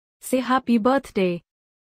say happy birthday.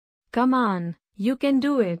 Come on, you can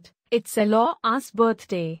do it. It's Eloan's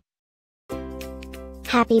birthday.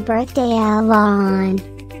 Happy birthday, Eloan.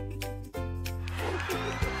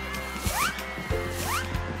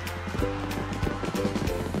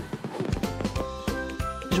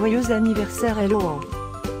 Joyeux anniversaire, Eloan.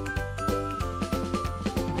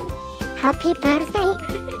 Happy birthday,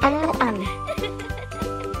 Eloan.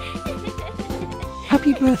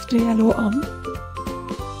 Happy birthday, Eloan.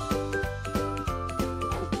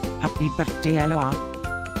 Happy birthday, Eloan.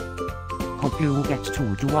 Hope you get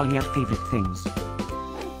to do all your favorite things.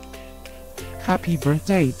 Happy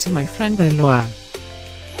birthday to my friend Eloan.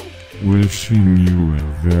 Wishing you a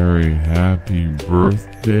very happy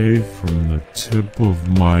birthday from the tip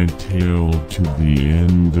of my tail to the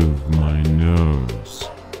end of my nose.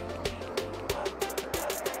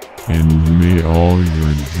 And may all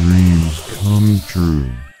your dreams come true.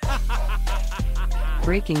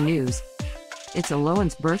 Breaking news. It's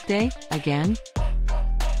Eloan's birthday, again?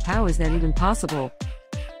 How is that even possible?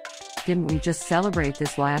 Didn't we just celebrate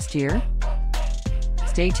this last year?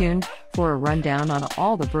 Stay tuned for a rundown on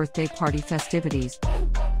all the birthday party festivities.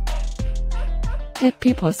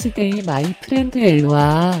 Happy birthday, my friend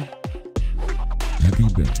Eloan. Happy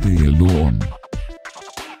birthday, Eloan.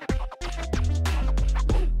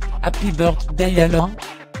 Happy birthday, Eloan.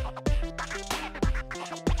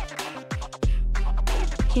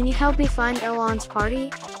 Can you help me find Eloan's party?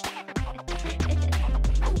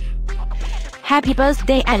 Happy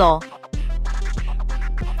birthday, Eloan.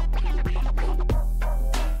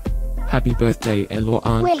 Happy birthday,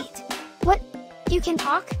 Eloan. Wait, what? You can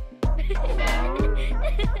talk?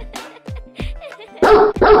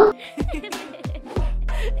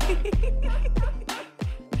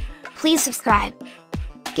 Please subscribe,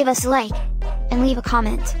 give us a like, and leave a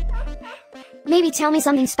comment. Maybe tell me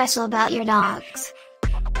something special about your dogs.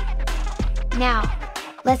 Now,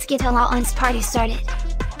 let's get Eloan's party started.